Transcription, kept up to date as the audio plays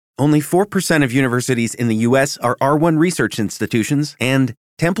Only 4% of universities in the U.S. are R1 research institutions, and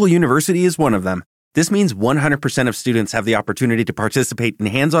Temple University is one of them. This means 100% of students have the opportunity to participate in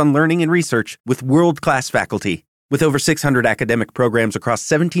hands-on learning and research with world-class faculty. With over 600 academic programs across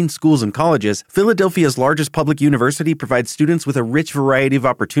 17 schools and colleges, Philadelphia's largest public university provides students with a rich variety of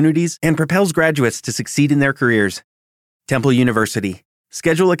opportunities and propels graduates to succeed in their careers. Temple University.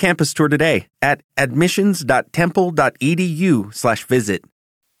 Schedule a campus tour today at admissions.temple.edu/visit.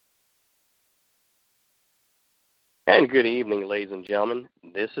 And good evening, ladies and gentlemen.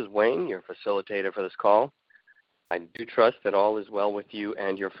 This is Wayne, your facilitator for this call. I do trust that all is well with you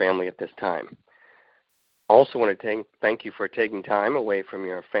and your family at this time. Also want to thank you for taking time away from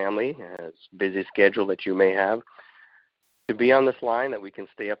your family, busy schedule that you may have, to be on this line that we can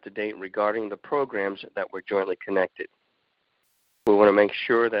stay up to date regarding the programs that we're jointly connected. We want to make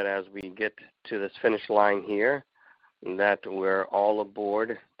sure that as we get to this finish line here, that we're all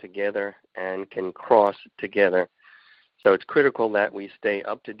aboard together and can cross together. So it's critical that we stay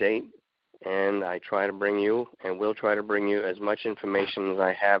up to date, and I try to bring you and will try to bring you as much information as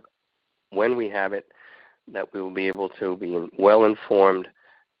I have when we have it, that we will be able to be well informed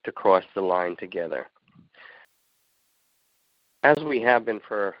to cross the line together. As we have been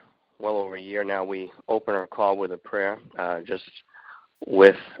for well over a year now, we open our call with a prayer, just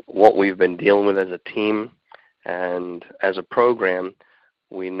with what we've been dealing with as a team and as a program.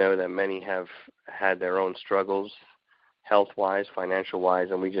 We know that many have had their own struggles, health-wise,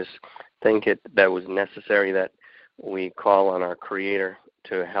 financial-wise, and we just think that was necessary that we call on our Creator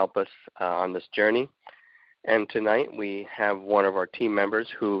to help us on this journey. And tonight we have one of our team members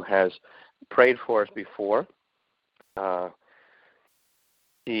who has prayed for us before.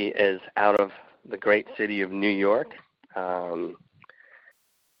 He is out of the great city of New York.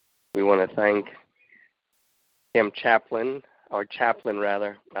 We want to thank Kim Chaplin,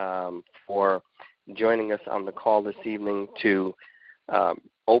 for joining us on the call this evening to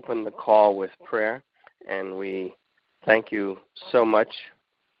open the call with prayer. And we thank you so much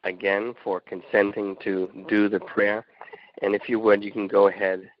again for consenting to do the prayer. And if you would, you can go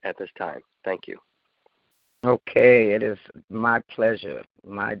ahead at this time. Thank you. Okay, it is my pleasure,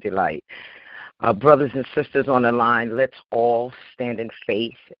 my delight. Brothers and sisters on the line, let's all stand in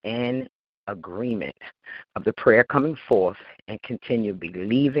faith and agreement of the prayer coming forth and continue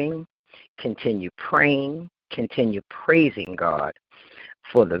believing, continue praying, continue praising God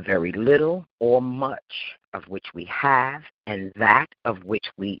for the very little or much of which we have and that of which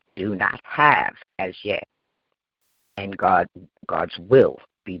we do not have as yet. And God's will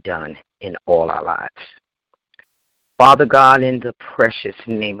be done in all our lives. Father God, in the precious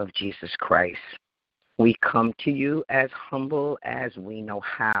name of Jesus Christ, we come to you as humble as we know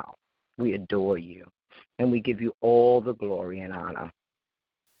how. We adore you, and we give you all the glory and honor.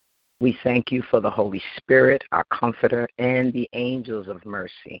 We thank you for the Holy Spirit, our comforter, and the angels of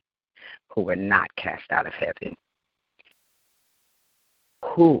mercy who were not cast out of heaven,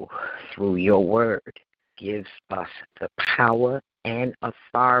 who, through your word, gives us the power and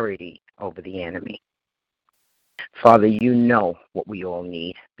authority over the enemy. Father, you know what we all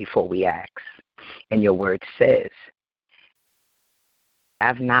need before we ask. And your word says,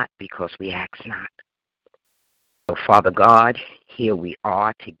 have not because we ask not. So, Father God, here we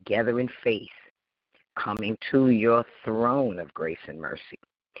are together in faith, coming to your throne of grace and mercy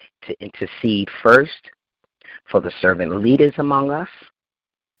to intercede first for the servant leaders among us,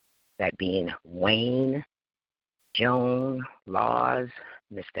 that being Wayne, Joan, Lars,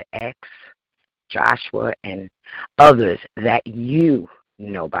 Mr. X, Joshua, and others that you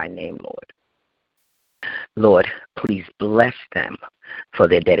know by name, Lord. Lord, please bless them for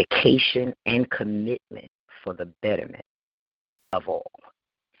their dedication and commitment for the betterment of all.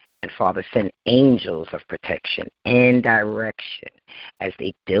 And Father, send angels of protection and direction as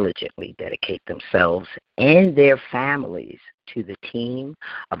they diligently dedicate themselves and their families to the team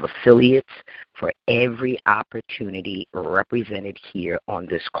of affiliates for every opportunity represented here on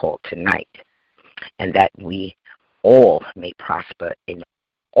this call tonight. And that we all may prosper in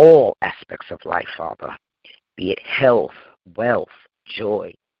all aspects of life, Father, be it health, wealth,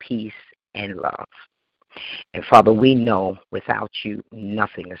 joy, peace, and love. And Father, we know without you,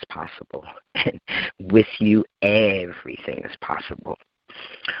 nothing is possible. And with you, everything is possible.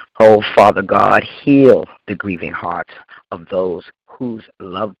 Oh, Father God, heal the grieving hearts of those whose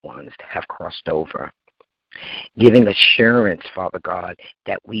loved ones have crossed over, giving assurance, Father God,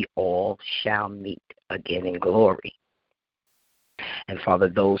 that we all shall meet again in glory. And Father,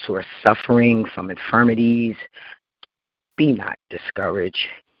 those who are suffering from infirmities, be not discouraged.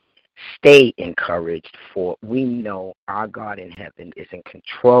 Stay encouraged, for we know our God in heaven is in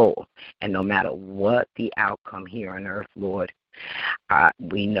control. And no matter what the outcome here on earth, Lord,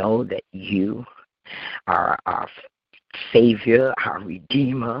 we know that you are our Savior, our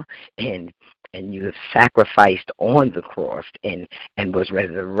Redeemer, and you have sacrificed on the cross and was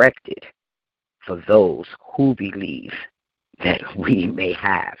resurrected for those who believe, that we may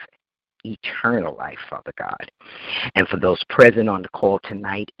have eternal life, Father God. And for those present on the call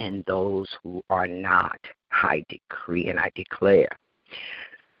tonight and those who are not, I decree and I declare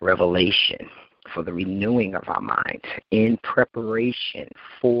revelation for the renewing of our minds in preparation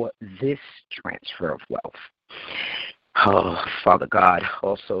for this transfer of wealth. Oh, Father God,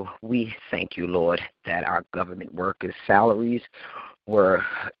 also we thank you, Lord, that our government workers' salaries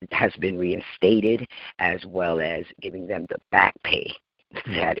has been reinstated, as well as giving them the back pay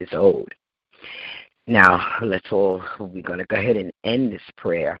that is owed. Now, we're going to go ahead and end this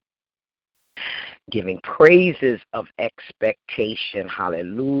prayer, giving praises of expectation.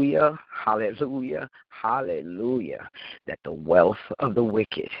 Hallelujah, hallelujah, hallelujah, that the wealth of the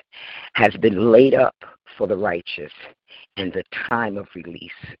wicked has been laid up for the righteous, and the time of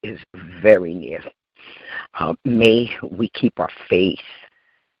release is very near. May we keep our faith.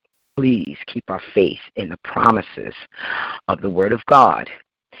 Please keep our faith in the promises of the Word of God,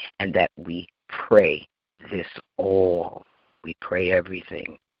 and that we pray this all. We pray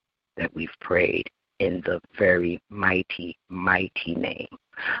everything that we've prayed in the very mighty, mighty name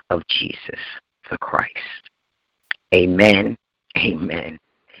of Jesus the Christ. Amen, amen,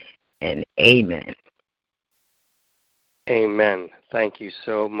 and amen. Amen. Thank you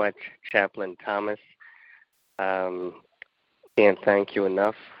so much, Chaplain Thomas. Can't thank you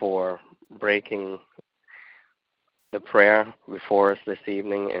enough for breaking the prayer before us this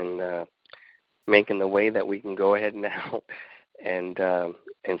evening and making the way that we can go ahead now and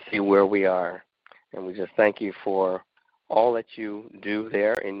see where we are. And we just thank you for all that you do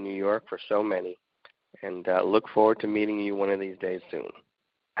there in New York for so many, and look forward to meeting you one of these days soon.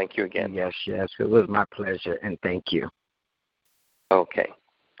 Thank you again. Yes, it was my pleasure, and thank you. Okay.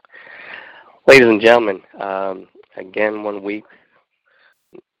 Ladies and gentlemen, again, 1 week,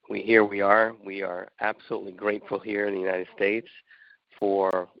 we are absolutely grateful here in the United States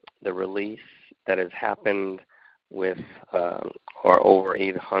for the release that has happened with our over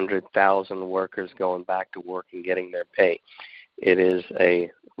 800,000 workers going back to work and getting their pay. It is a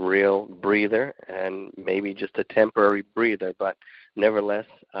real breather, and maybe just a temporary breather, but nevertheless,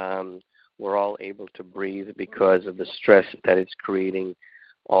 we're all able to breathe because of the stress that it's creating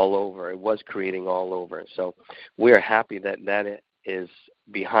all over. It was creating all over. So we're happy that is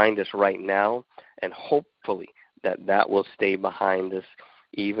behind us right now, and hopefully that will stay behind us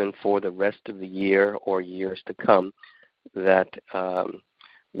even for the rest of the year or years to come, that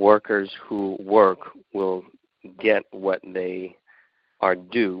workers who work will get what they are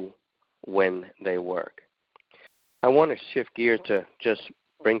due when they work. I want to shift gears to just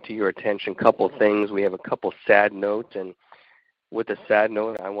bring to your attention a couple things. We have a couple sad notes, and with the sad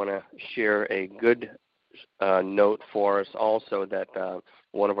note, I want to share a good note for us also that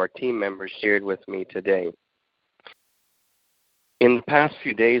one of our team members shared with me today. In the past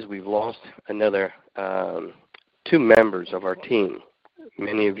few days, we've lost another 2 members of our team.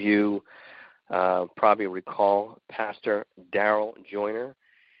 Many of you probably recall Pastor Darrell Joyner.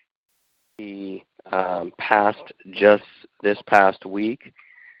 He passed just this past week.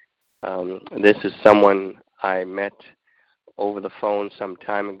 This is someone I met over the phone some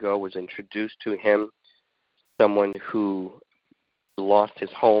time ago, was introduced to him, someone who lost his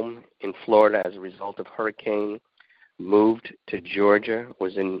home in Florida as a result of hurricane, moved to Georgia,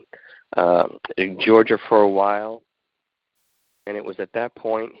 was in Georgia for a while, and it was at that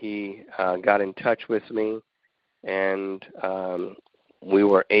point he got in touch with me, and we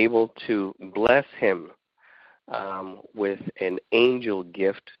were able to bless him with an angel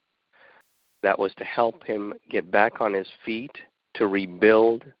gift that was to help him get back on his feet, to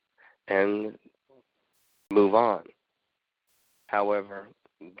rebuild and move on. However,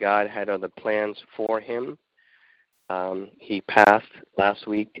 God had other plans for him. He passed last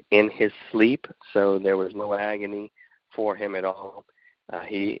week in his sleep, so there was no agony for him at all.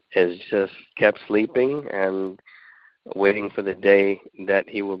 He has just kept sleeping and waiting for the day that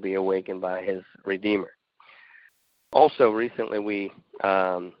he will be awakened by his Redeemer. Also, recently, we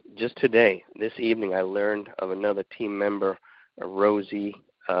just today, this evening, I learned of another team member, Rosie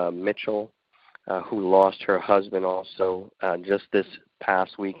Mitchell, who lost her husband also just this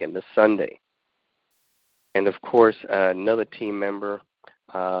past weekend, this Sunday. And, of course, another team member,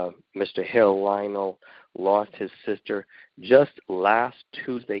 Mr. Hill, Lionel, lost his sister just last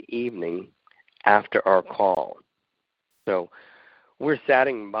Tuesday evening after our call. So we're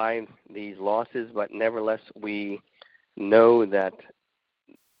saddened by these losses, but nevertheless, we know that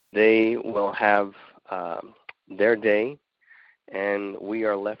they will have their day, and we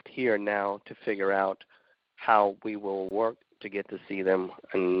are left here now to figure out how we will work to get to see them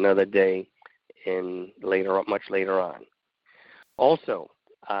another day much later on. Also,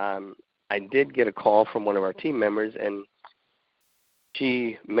 I did get a call from one of our team members, and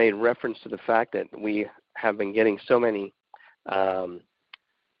she made reference to the fact that we have been getting so many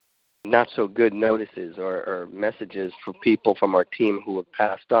not so good notices or messages for people from our team who have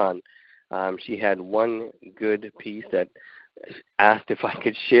passed on. She had one good piece that asked if I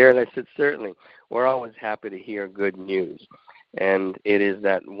could share, and I said, certainly. We're always happy to hear good news. And it is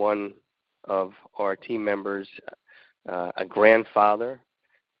that one of our team members, a grandfather,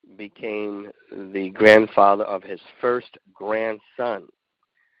 became the grandfather of his first grandson.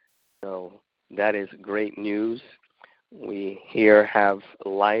 So that is great news. We here have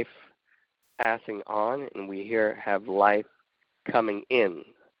life passing on, and we here have life coming in.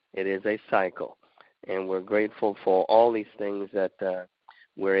 It is a cycle, and we're grateful for all these things that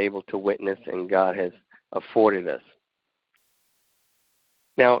we're able to witness and God has afforded us.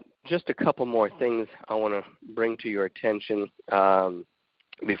 Now, just a couple more things I want to bring to your attention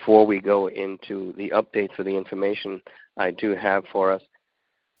before we go into the updates for the information I do have for us.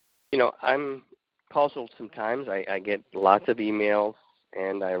 You know, I'm puzzled sometimes. I get lots of emails,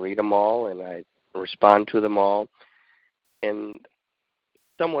 and I read them all, and I respond to them all. And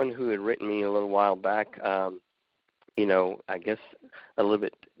someone who had written me a little while back, I guess a little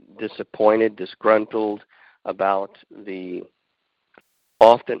bit disappointed, disgruntled about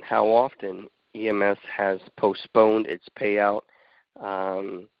how often EMS has postponed its payout.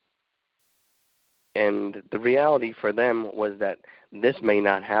 And the reality for them was that this may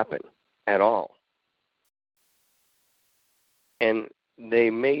not happen at all. And they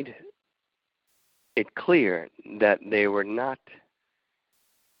made it clear that they were not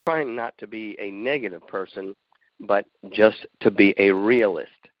trying not to be a negative person, but just to be a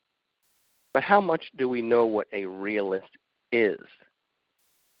realist. But how much do we know what a realist is?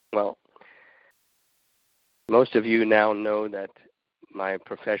 Well, most of you now know that my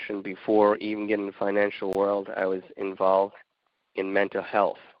profession, before even getting in the financial world, I was involved in mental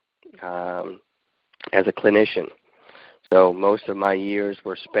health as a clinician. So most of my years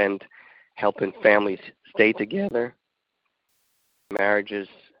were spent helping families stay together, marriages,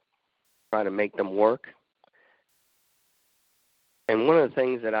 try to make them work. And one of the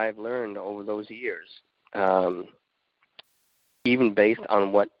things that I've learned over those years, even based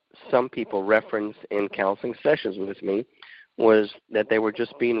on what some people reference in counseling sessions with me, was that they were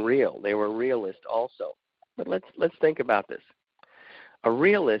just being real. They were realist also. But let's think about this. A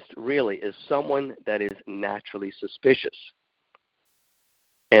realist really is someone that is naturally suspicious.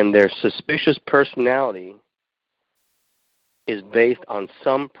 And their suspicious personality is based on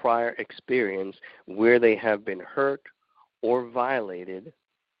some prior experience where they have been hurt or violated.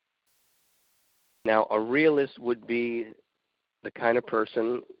 Now, a realist would be the kind of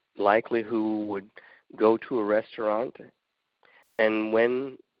person likely who would go to a restaurant, and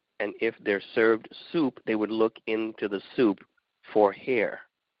when and if they're served soup, they would look into the soup for hair.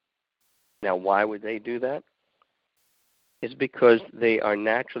 Now, why would they do that? It's because they are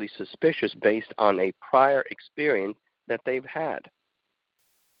naturally suspicious based on a prior experience that they've had.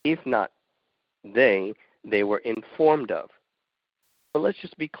 If not they were informed of. But let's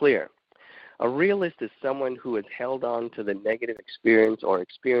just be clear. A realist is someone who has held on to the negative experience or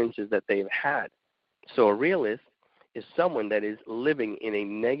experiences that they've had. So a realist is someone that is living in a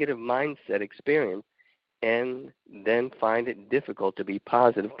negative mindset experience and then find it difficult to be a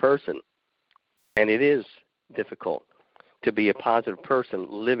positive person. And it is difficult to be a positive person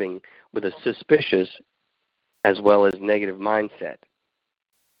living with a suspicious as well as negative mindset.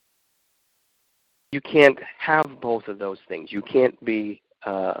 You can't have both of those things. You can't be,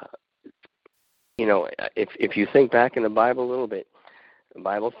 if you think back in the Bible a little bit, the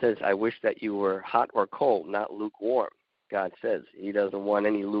Bible says, I wish that you were hot or cold, not lukewarm. God says he doesn't want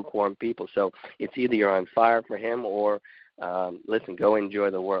any lukewarm people. So it's either you're on fire for him or, listen, go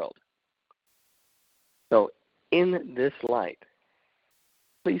enjoy the world. So in this light,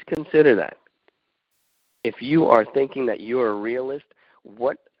 please consider that. If you are thinking that you're a realist,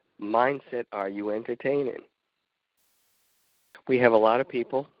 what mindset are you entertaining? We have a lot of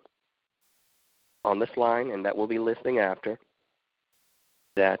people on this line and that will be listening after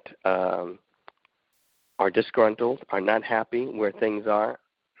that are disgruntled, are not happy where things are.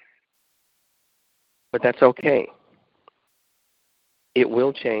 But that's okay. It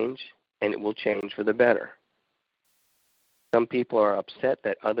will change, and it will change for the better. Some people are upset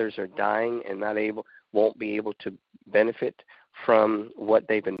that others are dying and won't be able to benefit from what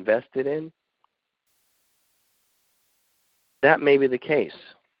they've invested in. That may be the case,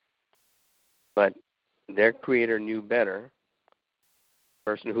 but their Creator knew better.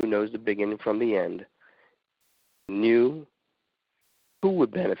 The person who knows the beginning from the end knew who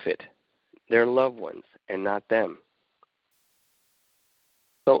would benefit, their loved ones, and not them.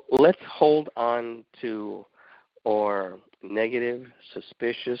 So let's hold on to our negative,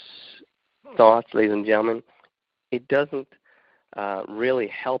 suspicious thoughts, ladies and gentlemen. It doesn't really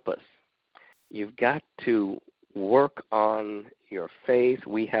help us. You've got to work on your faith.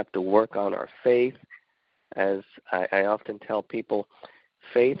 We have to work on our faith. As I often tell people,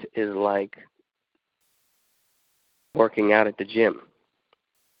 faith is like working out at the gym.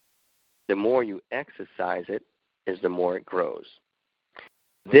 The more you exercise it, is the more it grows.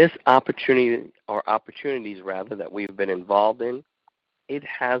 This opportunity, or opportunities rather, that we've been involved in, it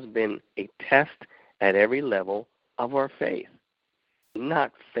has been a test at every level of our faith.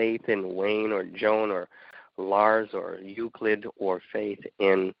 Not faith in Wayne or Joan or Lars or Euclid, or faith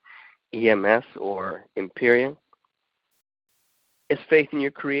in EMS or Imperium. It's faith in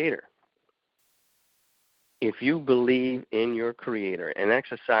your Creator. If you believe in your Creator and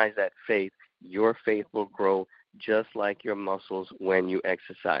exercise that faith, your faith will grow just like your muscles when you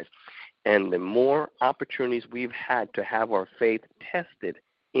exercise. And the more opportunities we've had to have our faith tested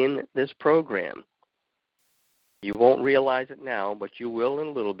in this program, you won't realize it now, but you will in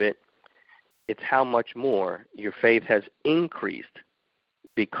a little bit. It's how much more your faith has increased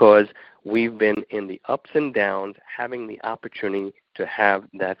because we've been in the ups and downs, having the opportunity to have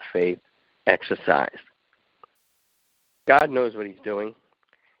that faith exercised. God knows what He's doing,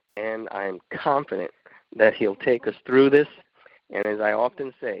 and I am confident that He'll take us through this. And as I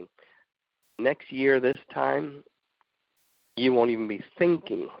often say, next year this time, you won't even be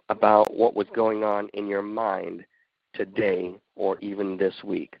thinking about what was going on in your mind today or even this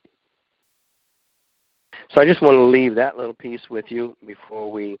week. So I just want to leave that little piece with you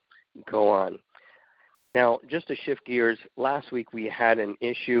before we go on. Now, just to shift gears, last week we had an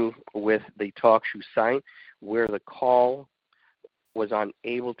issue with the TalkShoe site where the call was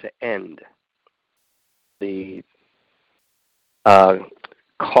unable to end. The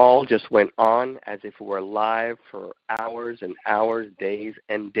call just went on as if it were live for hours and hours, days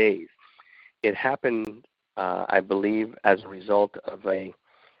and days. It happened, I believe, as a result of a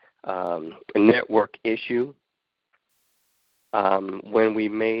network issue. When we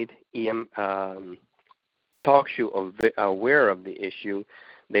made TalkShoe aware of the issue,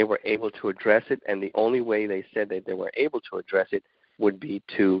 they were able to address it, and the only way they said that they were able to address it would be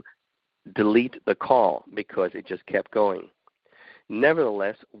to delete the call because it just kept going.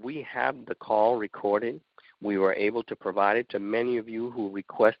 Nevertheless, we have the call recorded. We were able to provide it to many of you who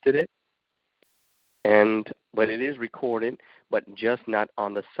requested it, but it is recorded, but just not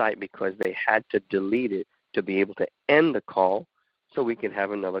on the site because they had to delete it to be able to end the call so we can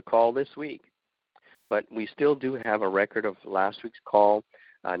have another call this week. But we still do have a record of last week's call.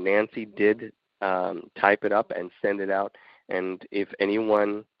 Nancy did type it up and send it out, and if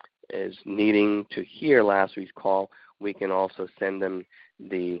anyone is needing to hear last week's call, we can also send them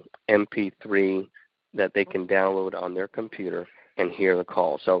the MP3 that they can download on their computer and hear the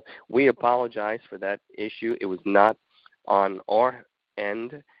call. So we apologize for that issue. It was not on our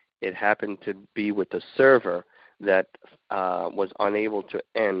end. It happened to be with the server that was unable to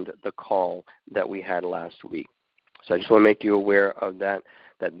end the call that we had last week. So I just want to make you aware of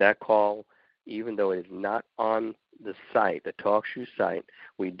that call, even though it is not on the site, the TalkShoe site,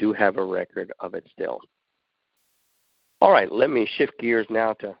 we do have a record of it still. All right, let me shift gears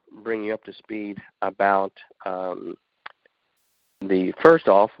now to bring you up to speed about first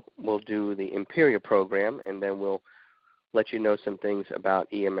off, we'll do the Imperial program, and then we'll let you know some things about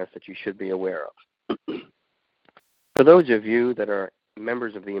EMS that you should be aware of. For those of you that are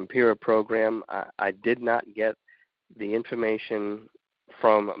members of the Imperial program, I did not get the information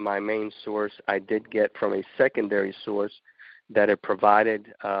from my main source. I did get from a secondary source that had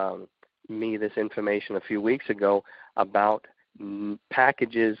provided me this information a few weeks ago about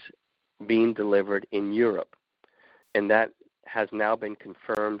packages being delivered in Europe. And that has now been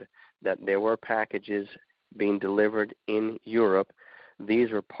confirmed that there were packages being delivered in Europe.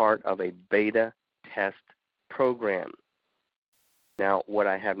 These were part of a beta test program. Now, what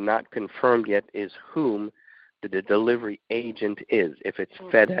I have not confirmed yet is whom the delivery agent is. If it's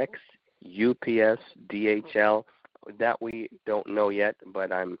FedEx, UPS, DHL, that we don't know yet,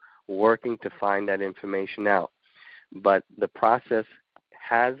 but I'm working to find that information out. But the process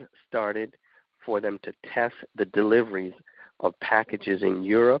has started for them to test the deliveries of packages in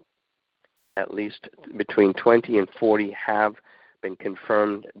Europe. At least between 20 and 40 have been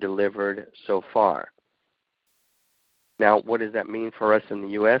confirmed delivered so far. Now, what does that mean for us in the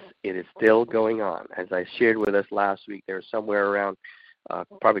U.S.? It is still going on. As I shared with us last week, there's somewhere around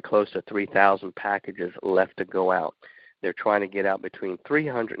probably close to 3,000 packages left to go out. They're trying to get out between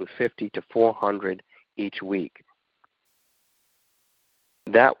 350 to 400 each week.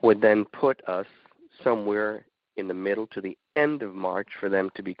 That would then put us somewhere in the middle to the end of March for them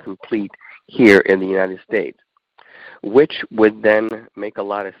to be complete here in the United States, which would then make a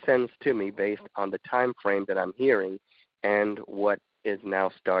lot of sense to me based on the time frame that I'm hearing and what is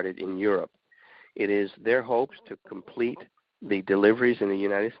now started in Europe. It is their hopes to complete the deliveries in the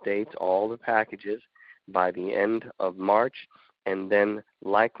United States, all the packages, by the end of March, and then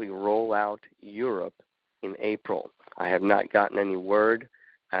likely roll out Europe in April. I have not gotten any word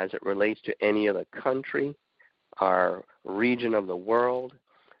as it relates to any other country or region of the world,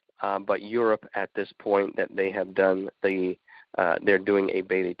 but Europe at this point that they have done they're doing a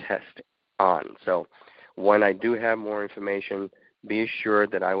beta test on. So when I do have more information, be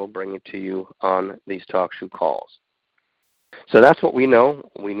assured that I will bring it to you on these talk show calls. So that's what we know.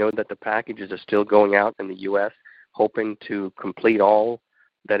 We know that the packages are still going out in the U.S., hoping to complete all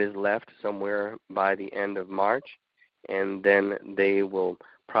that is left somewhere by the end of March, and then they will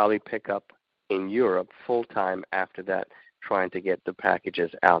probably pick up in Europe full-time after that, trying to get the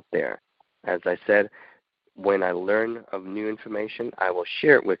packages out there. As I said, when I learn of new information, I will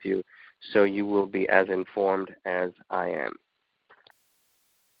share it with you so you will be as informed as I am.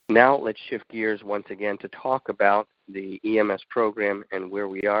 Now let's shift gears once again to talk about the EMS program and where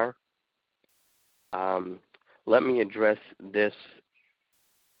we are. Let me address this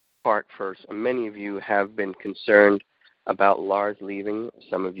part first. Many of you have been concerned about Lars leaving.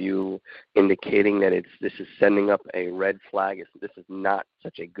 Some of you indicating that this is sending up a red flag. This is not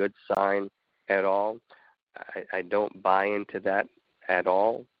such a good sign at all. I don't buy into that at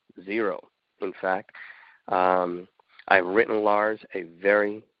all. Zero, in fact. I've written Lars a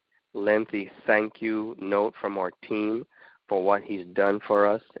very lengthy thank you note from our team for what he's done for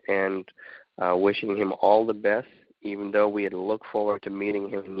us, and wishing him all the best. Even though we had looked forward to meeting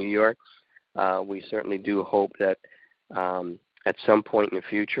him in New York, we certainly do hope that at some point in the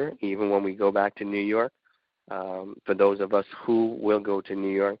future, even when we go back to New York, for those of us who will go to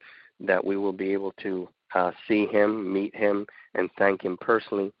New York, that we will be able to see him, meet him, and thank him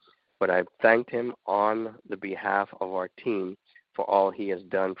personally. But I've thanked him on the behalf of our team for all he has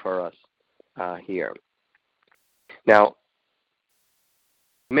done for us here. Now,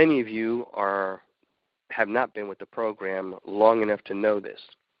 many of you have not been with the program long enough to know this,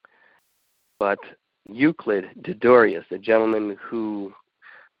 but Euclid Didorius, the gentleman who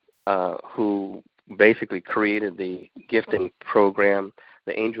basically created the gifting program,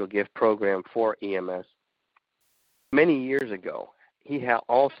 the angel gift program for EMS, many years ago, he had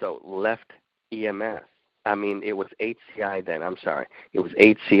also left EMS. I mean, it was HCI then. I'm sorry. It was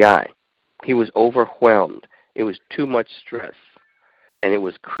HCI. He was overwhelmed. It was too much stress, and it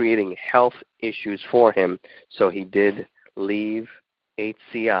was creating health issues for him. So he did leave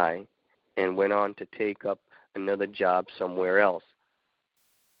HCI and went on to take up another job somewhere else.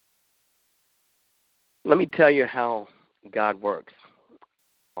 Let me tell you how God works.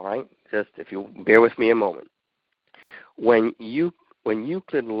 All right? Just if you bear with me a moment. When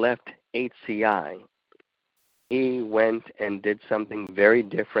Euclid left HCI, he went and did something very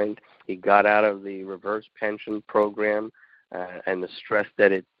different. He got out of the reverse pension program and the stress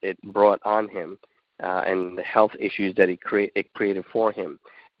that it brought on him and the health issues that it created for him.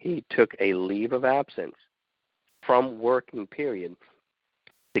 He took a leave of absence from working period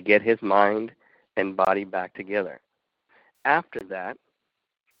to get his mind and body back together. After that,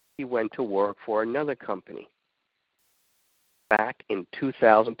 he went to work for another company. Back in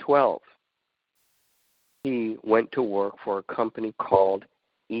 2012, he went to work for a company called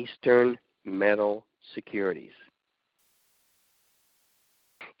Eastern Metal Securities.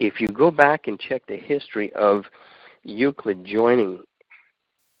 If you go back and check the history of Euclid joining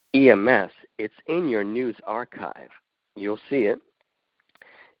EMS, it's in your news archive. You'll see it.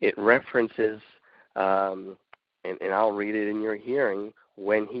 It references, and I'll read it in your hearing,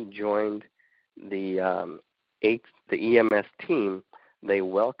 when he joined the EMS team. They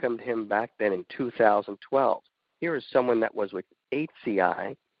welcomed him back then in 2012. Here is someone that was with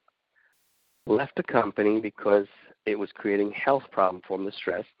HCI, left the company because it was creating health problems for him, the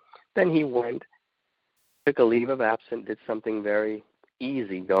stress. Then he went, took a leave of absence, did something very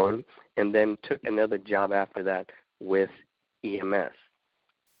easy going, and then took another job after that with EMS.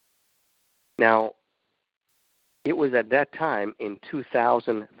 Now, it was at that time in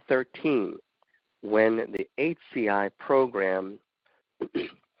 2013 when the HCI program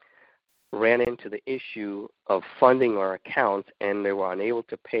ran into the issue of funding our accounts, and they were unable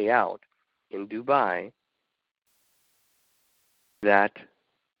to pay out in Dubai, that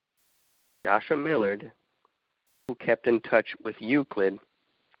Joshua Millard, who kept in touch with Euclid,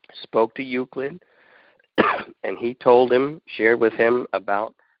 spoke to Euclid, and he told him, shared with him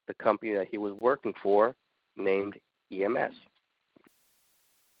about the company that he was working for named EMS.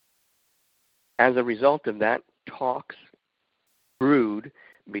 As a result of that, talks brewed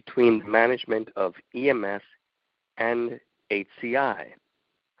between the management of EMS and HCI,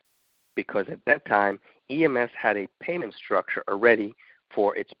 because at that time, EMS had a payment structure already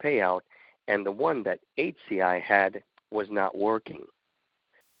for its payout, and the one that HCI had was not working.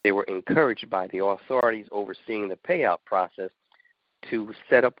 They were encouraged by the authorities overseeing the payout process to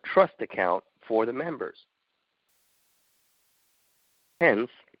set up trust account for the members. Hence,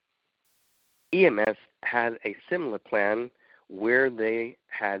 EMS had a similar plan where they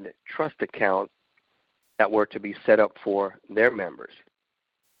had trust accounts that were to be set up for their members.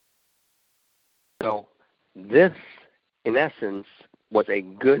 So this, in essence, was a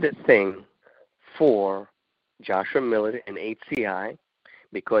good thing for Joshua Millard and HCI,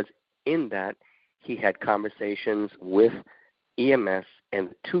 because in that he had conversations with EMS and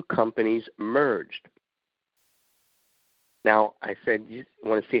the two companies merged. Now, I said, you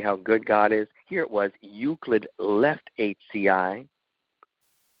want to see how good God is? Here it was, Euclid left HCI,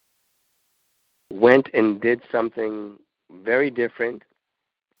 went and did something very different.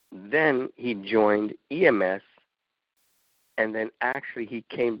 Then he joined EMS, and then actually he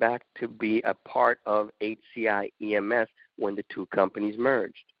came back to be a part of HCI EMS when the two companies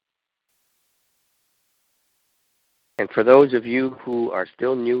merged. And for those of you who are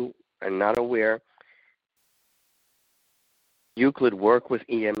still new and not aware, Euclid worked with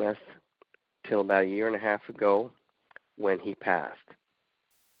EMS till about a year and a half ago when he passed.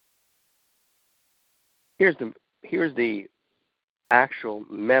 Here's the actual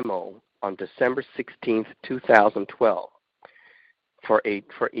memo on December 16th, 2012 for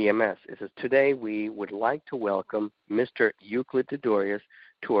EMS. It says, today we would like to welcome Mr. Euclid Todorius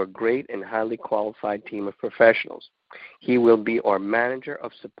to our great and highly qualified team of professionals. He will be our manager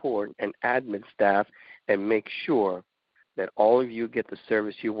of support and admin staff and make sure that all of you get the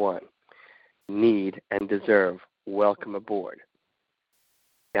service you want, need, and deserve. Welcome aboard.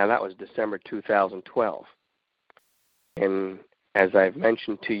 Now, that was December 2012. And as I've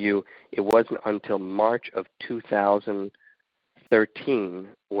mentioned to you, it wasn't until March of 2013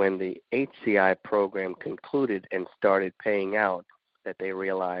 when the HCI program concluded and started paying out that they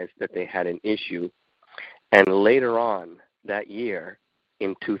realized that they had an issue. And later on that year,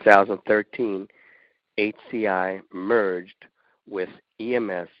 in 2013, HCI merged with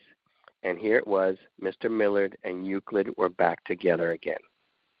EMS, and here it was, Mr. Millard and Euclid were back together again.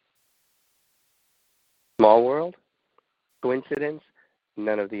 Small world? Coincidence?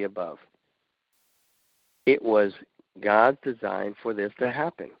 None of the above. It was God's design for this to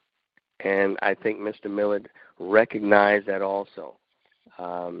happen, and I think Mr. Millard recognized that also.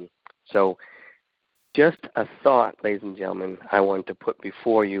 So just a thought, ladies and gentlemen, I want to put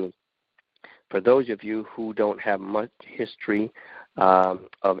before you. For those of you who don't have much history of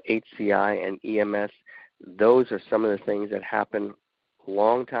HCI and EMS, those are some of the things that happened a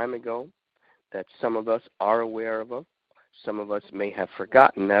long time ago that some of us are aware of. Some of us may have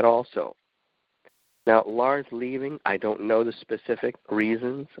forgotten that also. Now, Lars leaving, I don't know the specific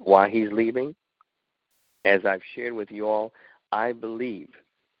reasons why he's leaving. As I've shared with you all, I believe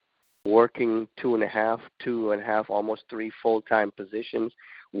working two and a half, almost 3 full-time positions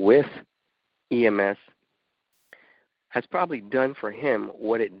with EMS has probably done for him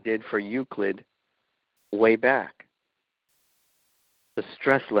what it did for Euclid way back. The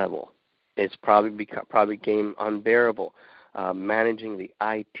stress level is probably became unbearable. Managing the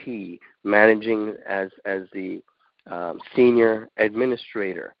IT, managing as the senior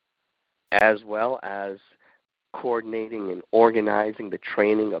administrator, as well as coordinating and organizing the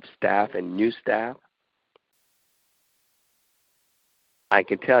training of staff and new staff. I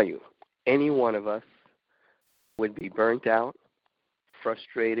can tell you, any one of us would be burnt out,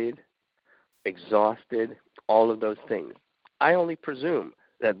 frustrated, exhausted, all of those things. I only presume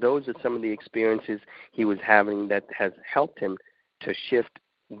that those are some of the experiences he was having that has helped him to shift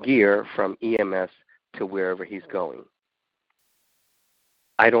gear from EMS to wherever he's going.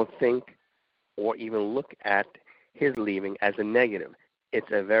 I don't think or even look at his leaving as a negative. it's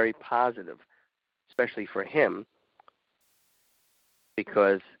a very positive, especially for him,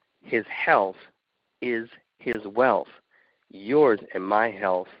 because his health is his wealth. Yours and my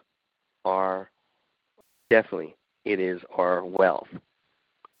health are definitely, it is our wealth.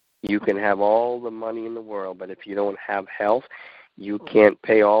 You can have all the money in the world, but if you don't have health, you can't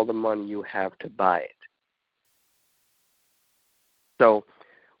pay all the money you have to buy it. So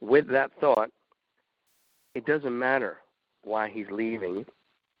with that thought, it doesn't matter why he's leaving.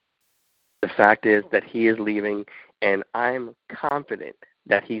 The fact is that he is leaving, and I'm confident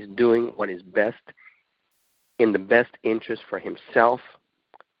that he's doing what is best in the best interest for himself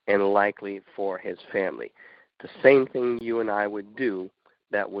and likely for his family. The same thing you and I would do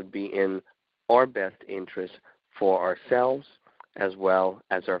that would be in our best interest for ourselves as well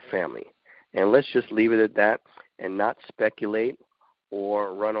as our family. And let's just leave it at that and not speculate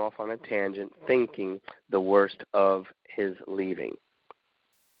or run off on a tangent thinking the worst of his leaving.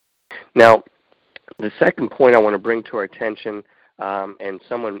 Now, the second point I want to bring to our attention, and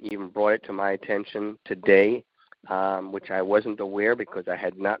someone even brought it to my attention today, which I wasn't aware because I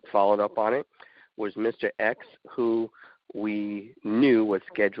had not followed up on it, was Mr. X, who we knew was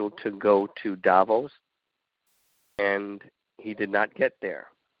scheduled to go to Davos, and he did not get there.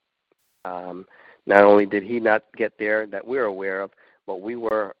 Not only did he not get there that we're aware of, but we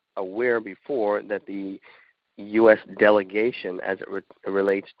were aware before that the U.S. delegation, as it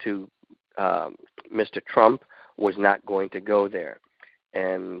relates to Mr. Trump, was not going to go there.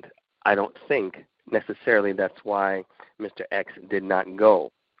 And I don't think necessarily that's why Mr. X did not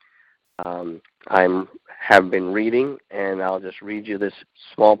go. I have been reading, and I'll just read you this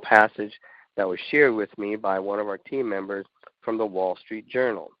small passage that was shared with me by one of our team members from the Wall Street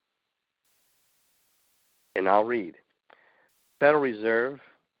Journal. And I'll read. Federal Reserve,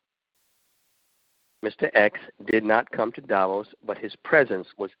 Mr. X did not come to Davos, but his presence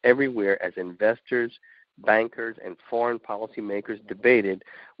was everywhere as investors, bankers, and foreign policymakers debated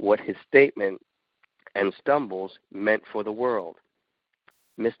what his statement and stumbles meant for the world.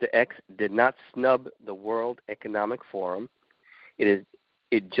 Mr. X did not snub the World Economic Forum. It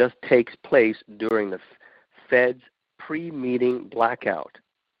just takes place during the Fed's pre-meeting blackout.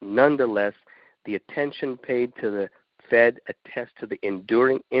 Nonetheless, the attention paid to the Fed attests to the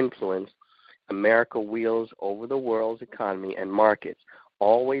enduring influence America wields over the world's economy and markets,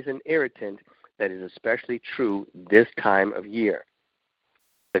 always an irritant that is especially true this time of year.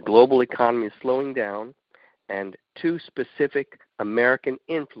 The global economy is slowing down, and two specific American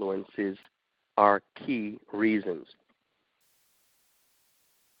influences are key reasons.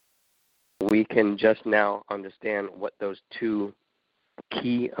 We can just now understand what those two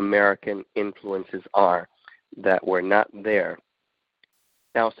key American influences are that were not there.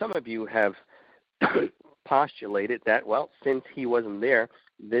 Now, some of you have postulated that, well, since he wasn't there,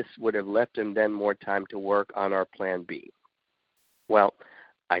 this would have left him then more time to work on our Plan B. Well,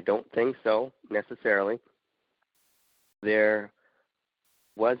 I don't think so necessarily. There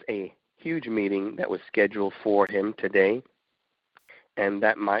was a huge meeting that was scheduled for him today, and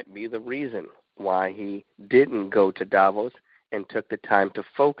that might be the reason why he didn't go to Davos and took the time to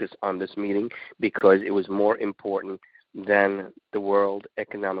focus on this meeting, because it was more important than the World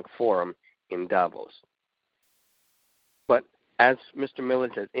Economic Forum in Davos. But as Mr. Miller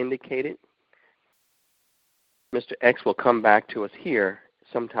has indicated, Mr. X will come back to us here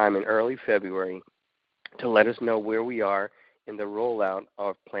sometime in early February to let us know where we are in the rollout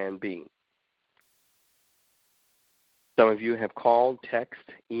of Plan B. Some of you have called, text,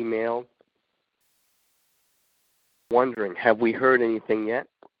 emailed, wondering, have we heard anything yet?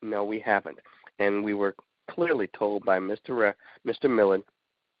 No, we haven't. And we were clearly told by Mr. Miller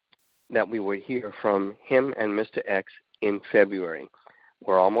that we would hear from him and Mr. X in February.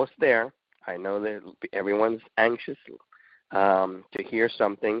 We're almost there. I know that everyone's anxious to hear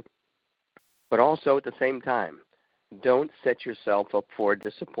something, but also at the same time, don't set yourself up for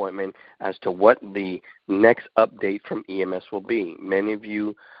disappointment as to what the next update from EMS will be. Many of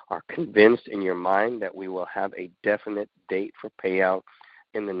you are convinced in your mind that we will have a definite date for payout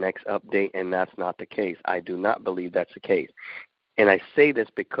in the next update, and that's not the case. I do not believe that's the case. And I say this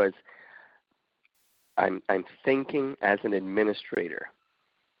because I'm thinking as an administrator,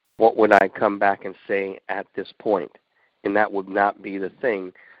 what would I come back and say at this point? And that would not be the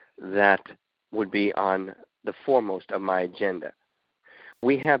thing that would be on the foremost of my agenda.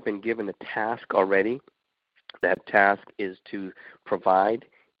 We have been given a task already. That task is to provide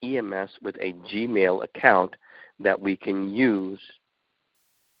EMS with a Gmail account that we can use,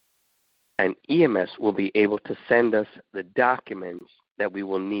 and EMS will be able to send us the documents that we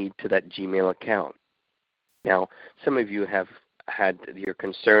will need to that Gmail account. Now, some of you have had your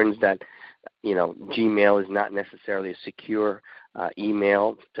concerns that, Gmail is not necessarily a secure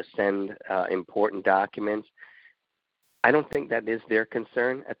email to send important documents. I don't think that is their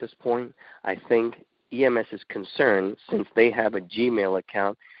concern at this point. I think EMS's concern, since they have a Gmail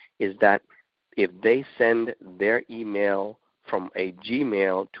account, is that if they send their email from a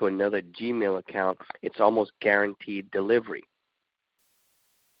Gmail to another Gmail account, it's almost guaranteed delivery.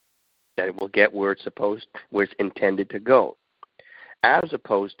 That it will get where it's intended to go. As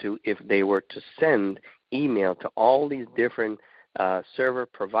opposed to if they were to send email to all these different server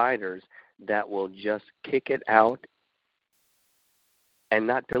providers that will just kick it out and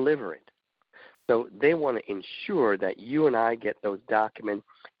not deliver it. So they want to ensure that you and I get those documents,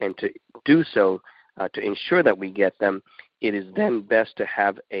 and to do so, to ensure that we get them, it is then best to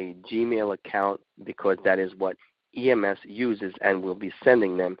have a Gmail account, because that is what EMS uses and will be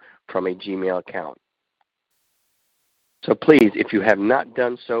sending them from a Gmail account. So please, if you have not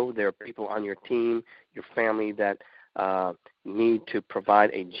done so, there are people on your team, your family that need to provide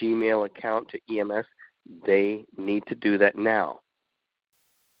a Gmail account to EMS. They need to do that now.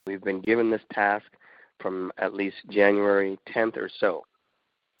 We've been given this task from at least January 10th or so,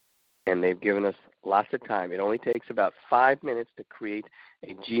 and they've given us lots of time. It only takes about 5 minutes to create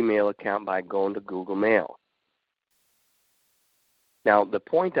a Gmail account by going to Google Mail. Now, the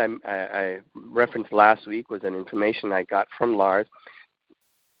point I referenced last week was an information I got from Lars,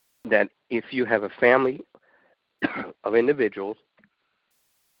 that if you have a family of individuals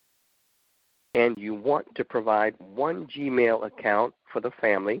and you want to provide one Gmail account for the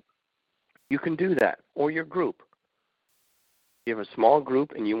family, you can do that, or your group. If you have a small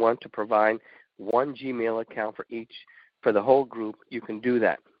group and you want to provide one Gmail account for the whole group, you can do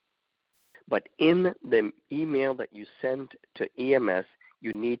that. But in the email that you send to EMS,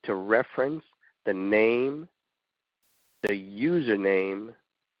 you need to reference the name, the username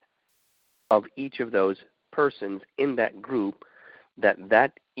of each of those persons in that group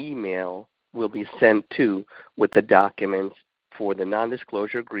that email will be sent to, with the documents for the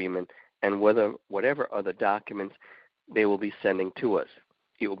non-disclosure agreement and whatever other documents they will be sending to us.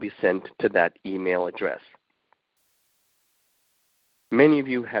 It will be sent to that email address. Many of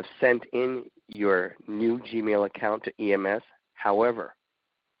you have sent in your new Gmail account to EMS. However,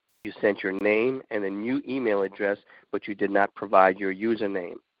 you sent your name and a new email address, but you did not provide your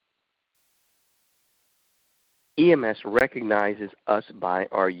username. EMS recognizes us by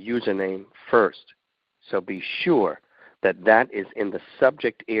our username first, so be sure that that is in the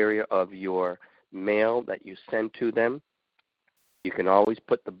subject area of your mail that you send to them. You can always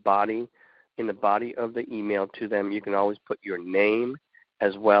put in the body of the email to them, you can always put your name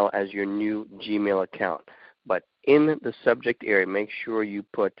as well as your new Gmail account. But in the subject area, make sure you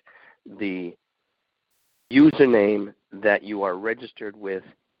put the username that you are registered with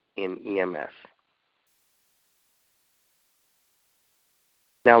in EMS.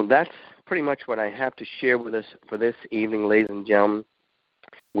 Now, that's pretty much what I have to share with us for this evening, ladies and gentlemen.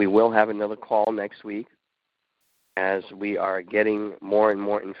 We will have another call next week as we are getting more and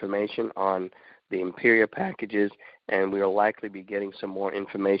more information on the Imperia packages, and we will likely be getting some more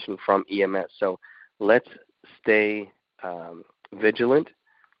information from EMS. So let's stay vigilant,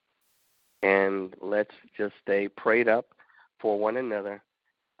 and let's just stay prayed up for one another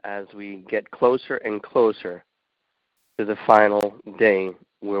as we get closer and closer to the final day,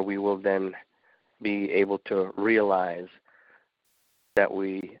 where we will then be able to realize that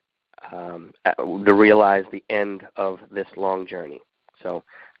realize the end of this long journey. So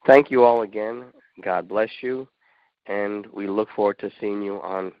thank you all again. God bless you, and we look forward to seeing you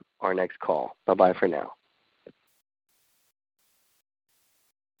on our next call. Bye-bye for now.